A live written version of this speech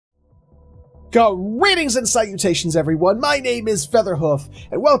Greetings and salutations, everyone. My name is Featherhoof,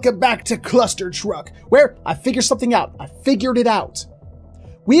 and welcome back to Clustertruck, where I figured something out. I figured it out.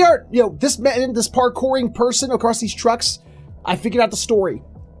 We are, this parkouring person across these trucks. I figured out the story.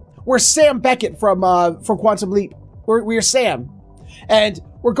 We're Sam Beckett from Quantum Leap. We're Sam, and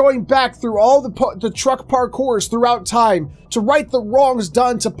we're going back through all the truck parkours throughout time to right the wrongs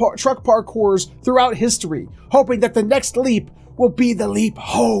done to truck parkours throughout history, hoping that the next leap will be the leap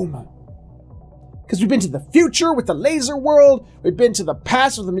home. Because we've been to the future with the laser world, we've been to the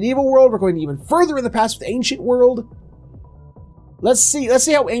past with the medieval world, we're going even further in the past with the ancient world. Let's see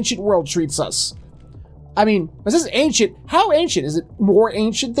how ancient world treats us. I mean, this is ancient. How ancient? Is it more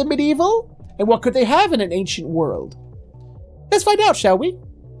ancient than medieval? And what could they have in an ancient world? Let's find out, shall we?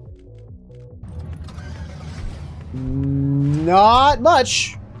 Not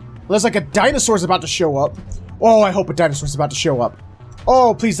much. Unless like a dinosaur's about to show up. Oh, I hope a dinosaur's about to show up.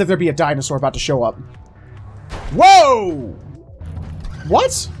 Oh, please let there be a dinosaur about to show up. Whoa!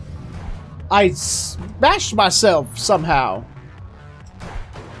 What? I smashed myself somehow.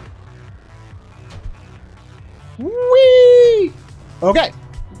 Whee! Okay,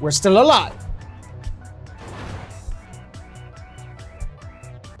 we're still alive.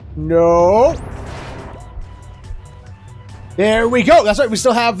 No. There we go. That's right. We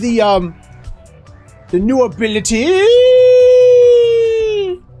still have the new ability.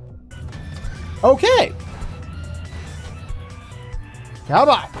 Okay. Come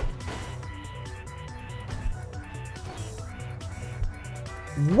on.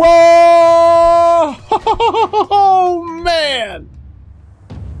 Whoa! Oh, man.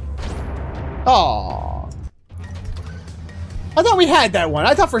 Aw. I thought we had that one.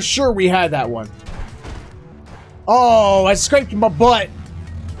 I thought for sure we had that one. Oh, I scraped my butt.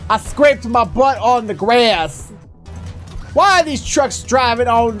 I scraped my butt on the grass. Why are these trucks driving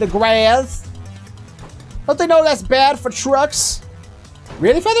on the grass? Don't they know that's bad for trucks?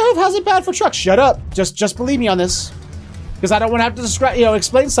 Really, Featherhoof? How's it bad for trucks? Shut up. Just believe me on this. Because I don't want to have to describe,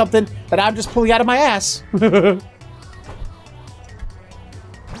 explain something that I'm just pulling out of my ass.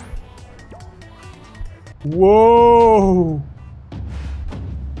 Whoa.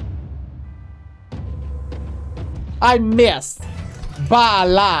 I missed by a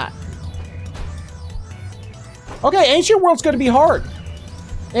lot. Okay, Ancient World's gonna be hard.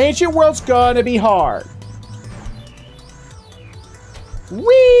 Ancient World's gonna be hard.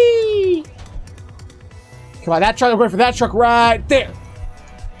 Whee! Come on, that truck, I'm going for that truck right there.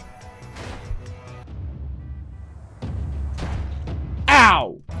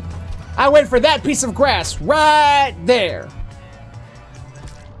 Ow! I went for that piece of grass right there.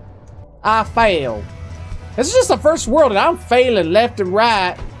 I failed. This is just the first world and I'm failing left and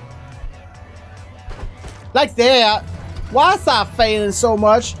right. Like that. Why is I failing so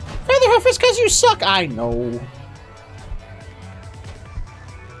much? Featherhoof, it's because you suck. I know.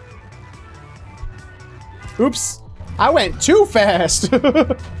 Oops. I went too fast.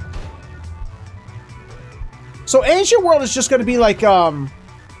 So Ancient World is just going to be like, all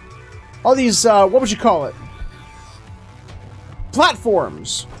these, what would you call it?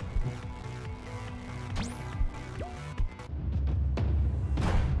 Platforms.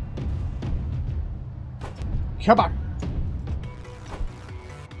 Come on.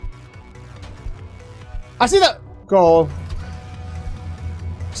 I see that goal.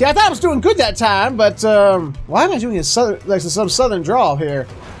 See, I thought I was doing good that time, but why am I doing some southern drawl here?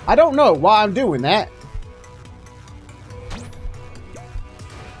 I don't know why I'm doing that.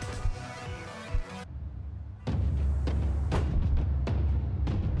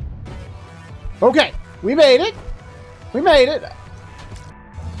 Okay, we made it. We made it.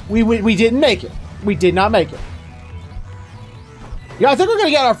 We didn't make it. We did not make it. Yeah, I think we're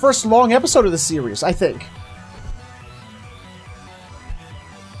gonna get our first long episode of the series, I think.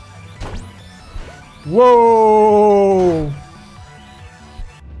 Whoa!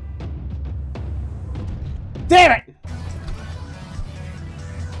 Damn it!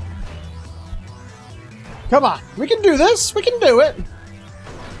 Come on, we can do this. We can do it.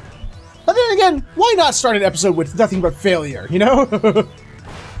 But then again, why not start an episode with nothing but failure, you know?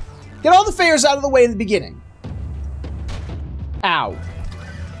 Get all the failures out of the way in the beginning. Ow.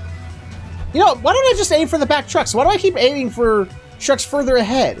 Why don't I just aim for the back trucks? Why do I keep aiming for trucks further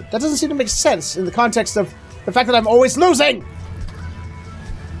ahead? That doesn't seem to make sense in the context of the fact that I'm always losing.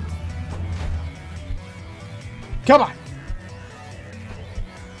 Come on.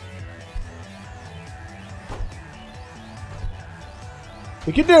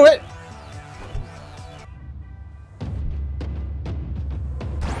 We can do it.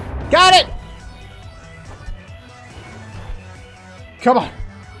 Got it. Come on.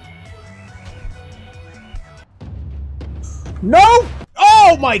 No!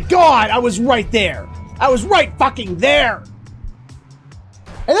 Oh my god! I was right there. I was right fucking there.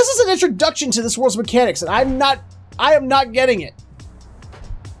 And this is an introduction to this world's mechanics, and I am not getting it.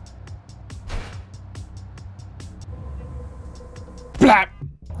 Blap.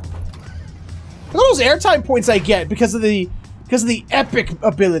 Look at those airtime points I get because of the epic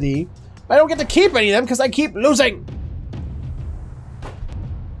ability. I don't get to keep any of them because I keep losing.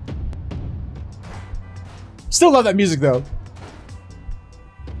 Still love that music though.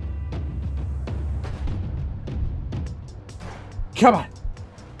 Come on.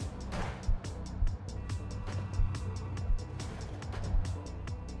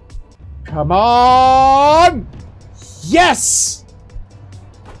 Come on! Yes!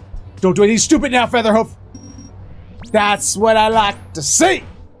 Don't do anything stupid now, Featherhoof. That's what I like to see.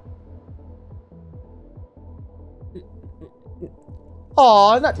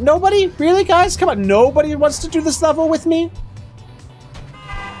 Aw, nobody? Really, guys? Come on, nobody wants to do this level with me?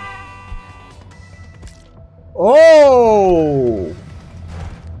 Oh!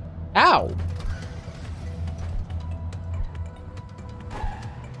 Ow.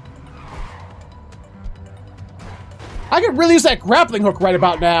 I could really use that grappling hook right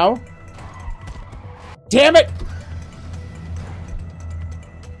about now. Damn it!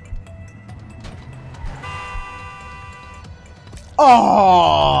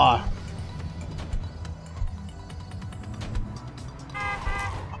 Oh!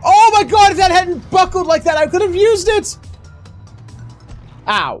 Oh my god, if that hadn't buckled like that, I could have used it!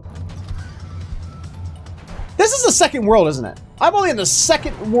 Ow. This is the second world, isn't it? I'm only in the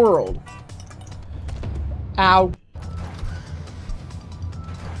second world. Ow.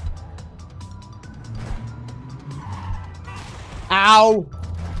 Ow.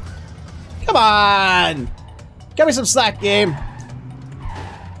 Come on. Give me some slack, game.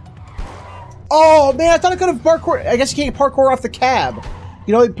 Oh, man, I thought I could have parkour. I guess you can't parkour off the cab.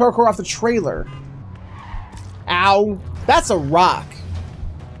 You know, you parkour off the trailer. Ow. That's a rock.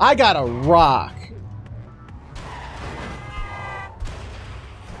 I got a rock.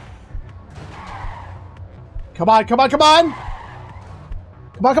 Come on, come on, come on.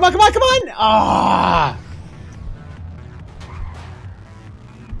 Come on, come on, come on, come on. Ah.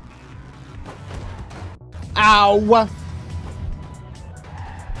 Ow.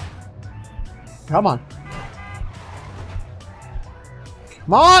 Come on.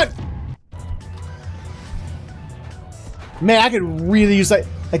 Come on. Man, I could really use that.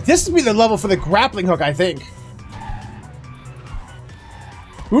 Like, this would be the level for the grappling hook, I think.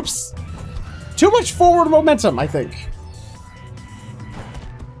 Oops. Too much forward momentum, I think.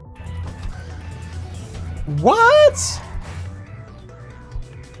 What?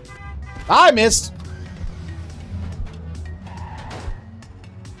 I missed.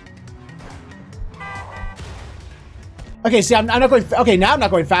 Okay, see, I'm not going. Okay, now I'm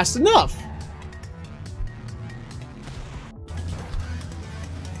not going fast enough.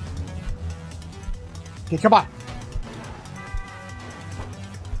 Okay, come on.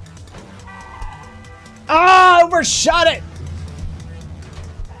 Ah, overshot it.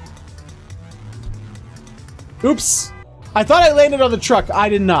 Oops. I thought I landed on the truck. I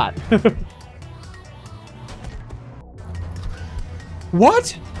did not.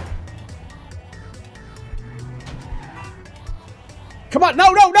 What? Come on, no,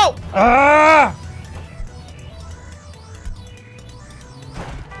 no, no! Ah!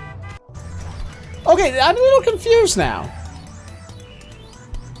 Okay, I'm a little confused now.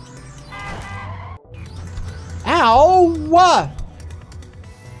 Ow!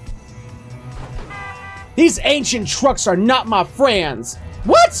 These ancient trucks are not my friends.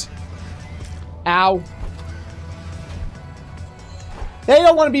 What? Ow. They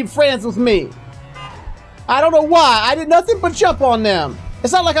don't want to be friends with me. I don't know why. I did nothing but jump on them.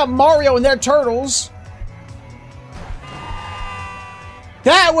 It's not like I'm Mario and they're turtles.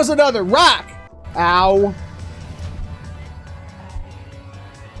 That was another rock. Ow.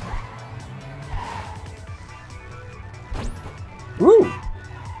 Ooh.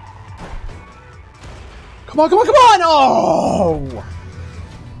 Come on, come on, come on. Oh.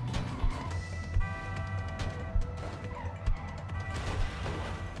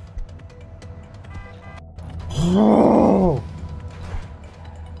 Oh.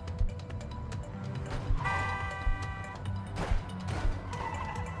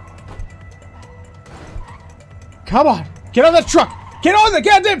 Come on. Get on the truck. Get on the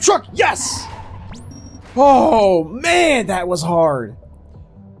goddamn truck. Yes. Oh, man, that was hard.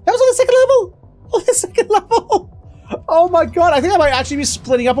 That was on the second level. On the second level. Oh, my God. I think I might actually be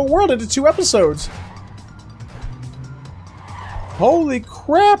splitting up a world into 2 episodes. Holy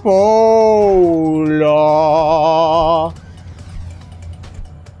crap. Oh, la.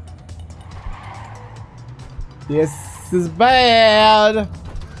 This is bad.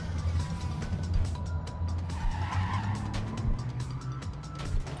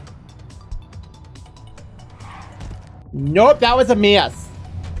 Nope, that was a miss.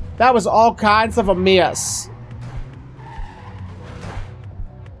 That was all kinds of a miss.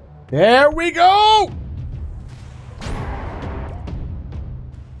 There we go!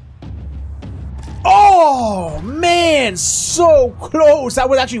 Oh, man, so close. That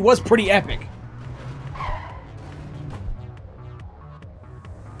one actually was pretty epic.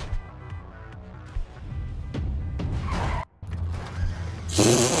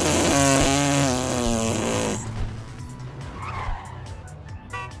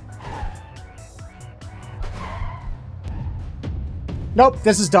 Nope,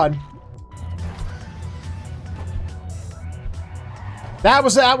 this is done. That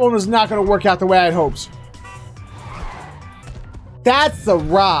one was not going to work out the way I'd hoped. That's the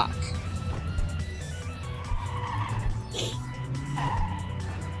rock.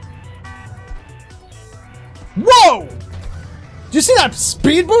 Whoa! Did you see that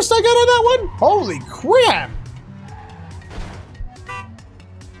speed boost I got on that one? Holy crap!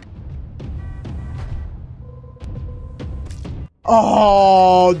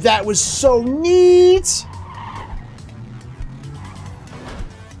 Oh, that was so neat!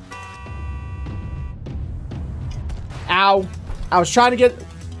 Ow. I was trying to get...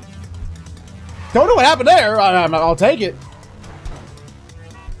 Don't know what happened there. I'll take it.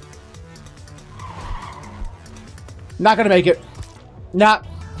 Not gonna make it. Nah.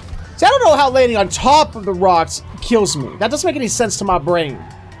 See, I don't know how landing on top of the rocks kills me. That doesn't make any sense to my brain.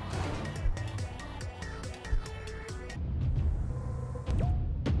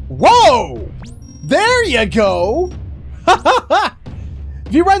 Whoa! There you go!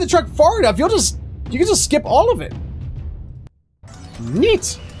 If you ride the truck far enough, you can just skip all of it.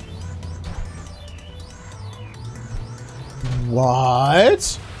 Neat.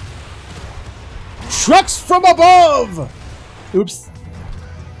 What? Trucks from above! Oops.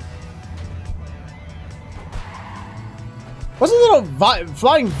 What's a little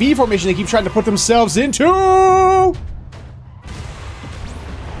flying V formation they keep trying to put themselves into?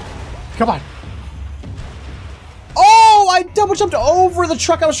 Come on. Oh, I double jumped over the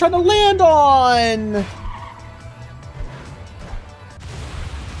truck I was trying to land on.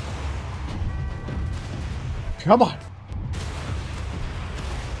 Come on.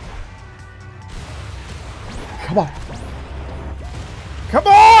 Come on. Come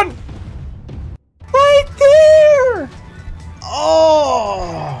on! Right there!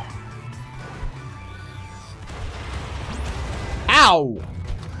 Oh! Ow!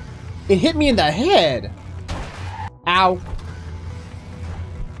 It hit me in the head. Ow.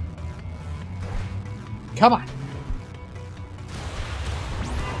 Come on.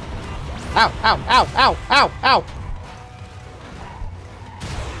 Ow, ow, ow, ow, ow, ow.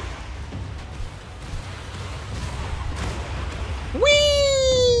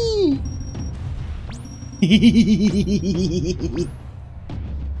 Whee!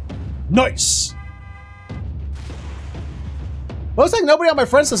 Nice. Well, looks like nobody on my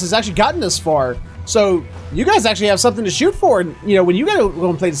friends list has actually gotten this far. So, you guys actually have something to shoot for, you know, when you go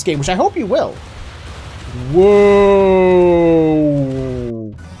and play this game, which I hope you will. Whoa.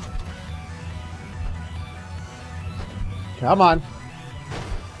 Come on.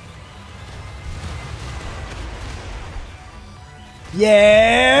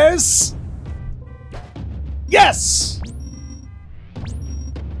 Yes! Yes!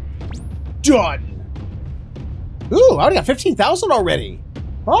 Done! Ooh, I already got 15,000 already.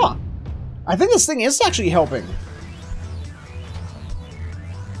 Huh. I think this thing is actually helping.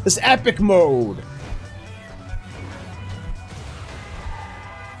 This epic mode.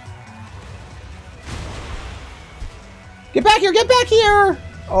 Get back here! Get back here!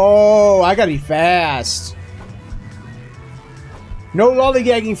 Oh, I gotta be fast. No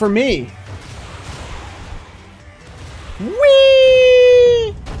lollygagging for me.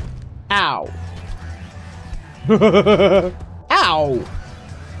 Whee! Ow. Ow!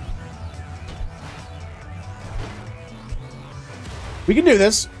 We can do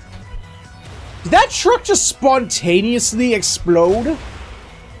this. Did that truck just spontaneously explode?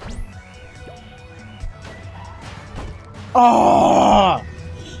 Oh!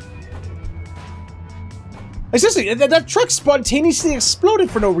 Seriously, that truck spontaneously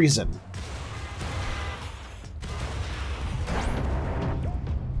exploded for no reason.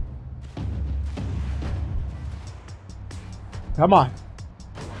 Come on.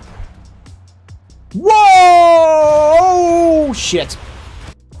 Whoa! Shit.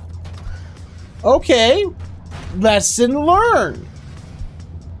 Okay. Lesson learned.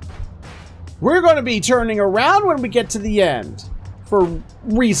 We're going to be turning around when we get to the end. For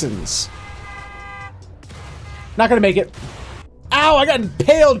reasons. Not going to make it. Ow, I got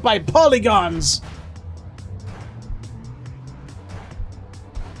impaled by polygons.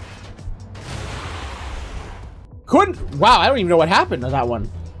 Couldn't. Wow, I don't even know what happened to that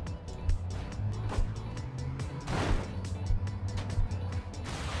one.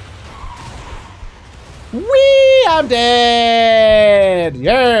 Whee! I'm dead!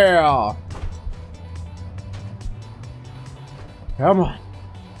 Yeah! Come on.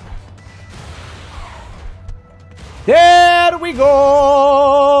 There we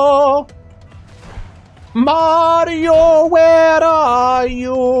go! Mario, where are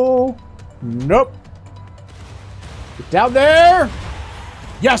you? Nope. Get down there!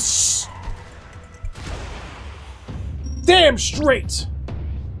 Yes! Damn straight!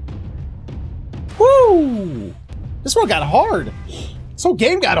 Woo! This one got hard. This whole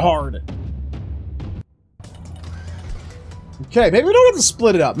game got hard. Okay, maybe we don't have to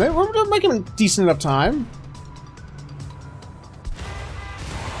split it up. Maybe we're making a decent enough time.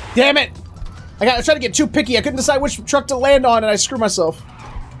 Damn it! I tried to get too picky. I couldn't decide which truck to land on, and I screwed myself.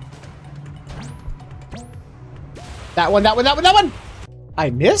 That one, that one, that one, that one! I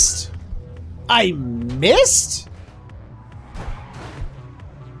missed? I missed?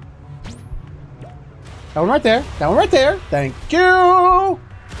 That one right there. That one right there. Thank you!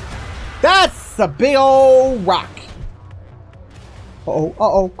 That's a big old rock. Uh-oh,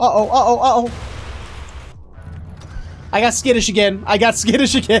 uh-oh, uh-oh, uh-oh, uh-oh. I got skittish again. I got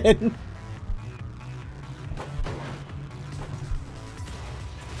skittish again.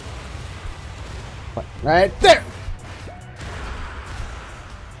 Right there.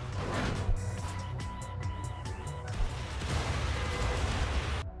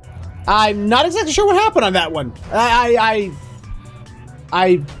 I'm not exactly sure what happened on that one. I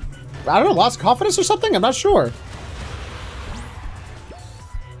don't know, lost confidence or something? I'm not sure.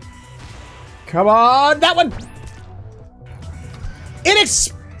 Come on, that one!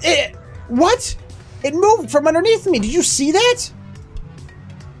 What? It moved from underneath me. Did you see that?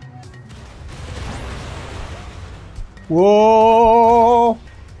 Whoa!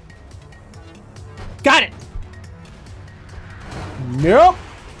 Got it! Nope.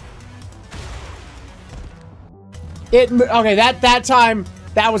 Okay, that time,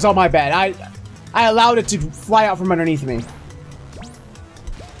 that was all my bad. I allowed it to fly out from underneath me.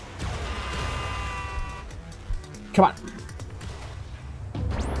 Come on.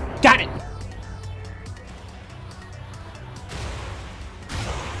 Got it!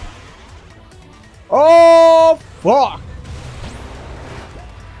 Oh, fuck!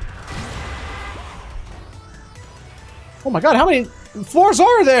 Oh my god, how many floors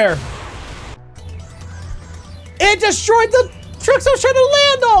are there? It destroyed the trucks I was trying to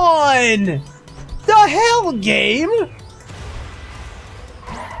land on! The hell, game?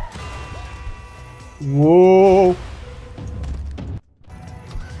 Whoa.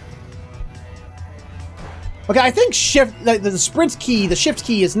 Okay, I think the sprint key, the shift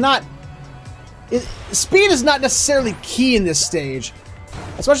key is not... speed is not necessarily key in this stage.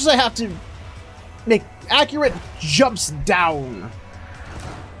 As much as I have to make accurate jumps down.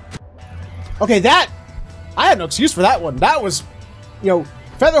 Okay, that... I had no excuse for that one. That was... You know,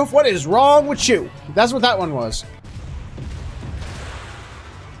 Featherhoof, what is wrong with you? That's what that one was.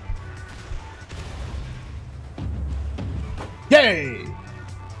 Yay!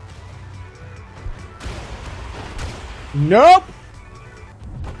 Nope!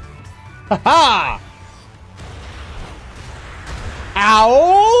 Haha!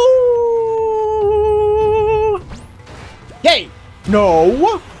 Ow! Yay!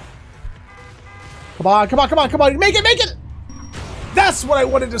 No! Come on, come on, come on, come on! Make it, make it! That's what I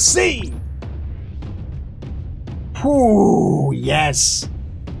wanted to see! Ooh, yes!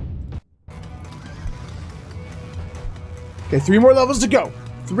 Okay, 3 more levels to go.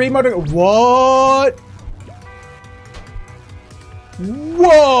 3 more to go. What?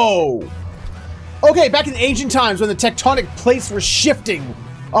 Whoa! Okay, back in ancient times when the tectonic plates were shifting,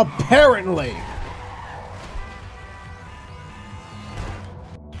 apparently.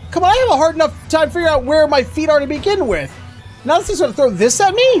 Come on, I have a hard enough time figuring out where my feet are to begin with. Now this is gonna throw this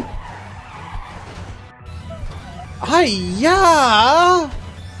at me? Hi-ya!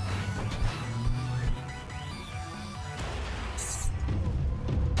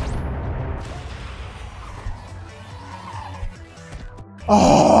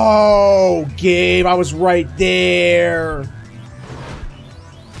 Oh, game, I was right there.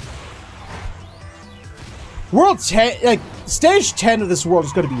 World 10, like, stage 10 of this world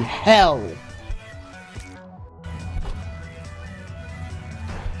is gonna be hell.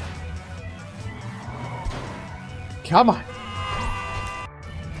 Come on.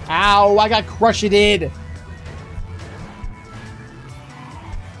 Ow, I got crushed in.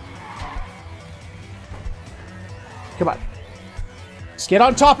 Come on. Just get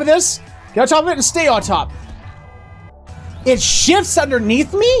on top of this. Get on top of it and stay on top. It shifts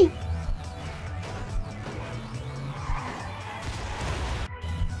underneath me?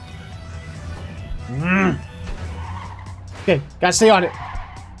 Okay, gotta stay on it.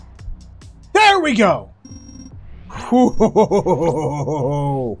 There we go.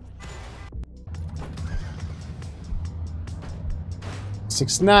 Whoa.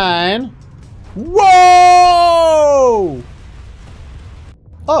 6-9. Whoa!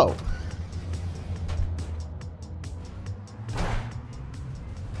 Oh.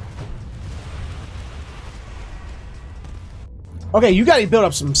 Okay, you gotta build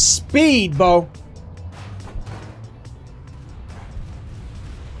up some speed, Bo.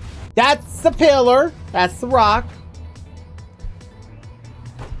 That's the pillar. That's the rock.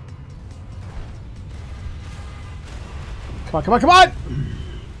 Come on, come on, come on!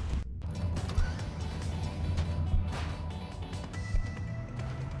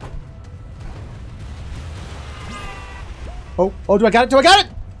 Oh, do I got it? Do I got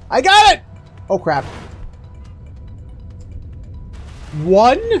it? I got it! Oh, crap.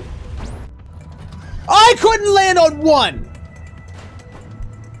 1? I couldn't land on 1!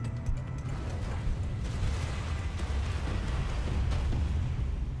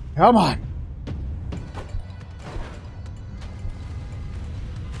 Come on.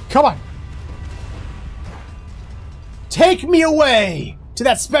 Come on. Take me away to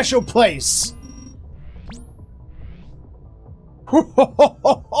that special place.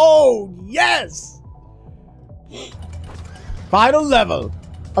 Oh, yes! Final level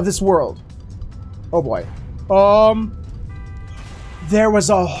of this world. Oh boy. There was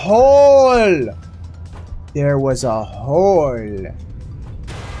a hole. There was a hole.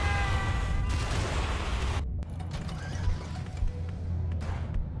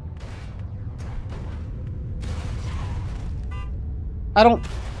 I don't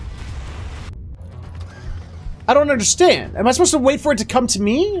understand. Am I supposed to wait for it to come to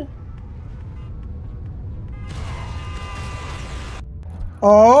me?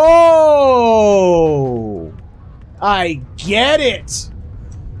 Oh! I get it!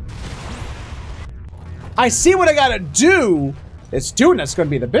 I see what I gotta do! It's doing that's gonna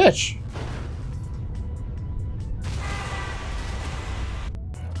be the bitch.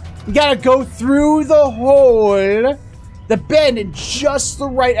 You gotta go through the hole, the bend in just the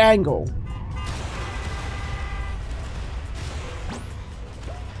right angle.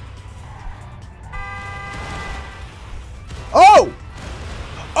 Oh!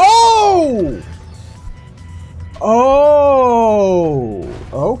 Oh! Oh!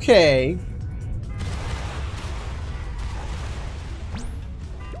 Okay.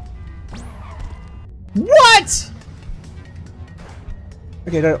 What?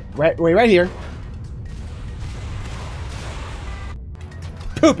 Okay, no, right here.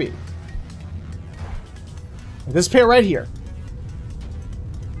 Poopy. This pair right here.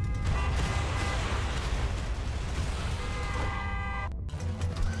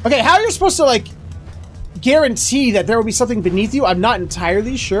 Okay, how are you supposed to, like, guarantee that there will be something beneath you? I'm not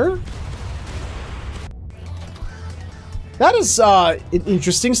entirely sure. That is, an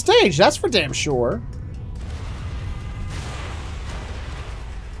interesting stage. That's for damn sure.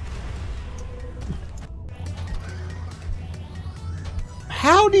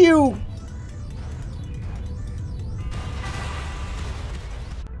 How do you...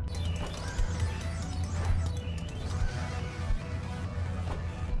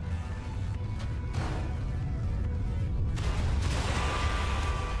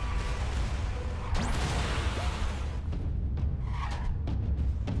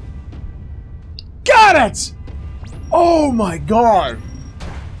 Got it! Oh my god!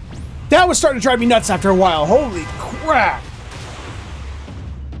 That was starting to drive me nuts after a while. Holy crap!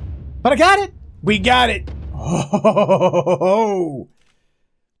 But I got it! We got it! Oh!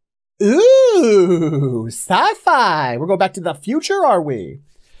 Ooh! Sci-fi! We're going back to the future, are we?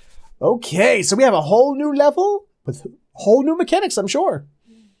 Okay, so we have a whole new level with whole new mechanics, I'm sure.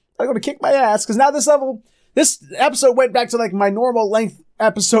 I'm going to kick my ass, because now this level... This episode went back to, like, my normal length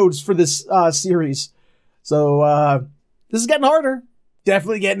episodes for this series. So, this is getting harder.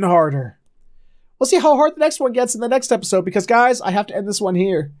 Definitely getting harder. We'll see how hard the next one gets in the next episode, because, guys, I have to end this one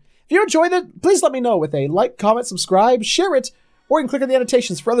here. If you enjoyed it, please let me know with a like, comment, subscribe, share it, or you can click on the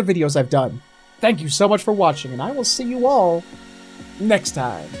annotations for other videos I've done. Thank you so much for watching, and I will see you all next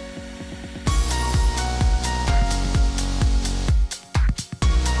time.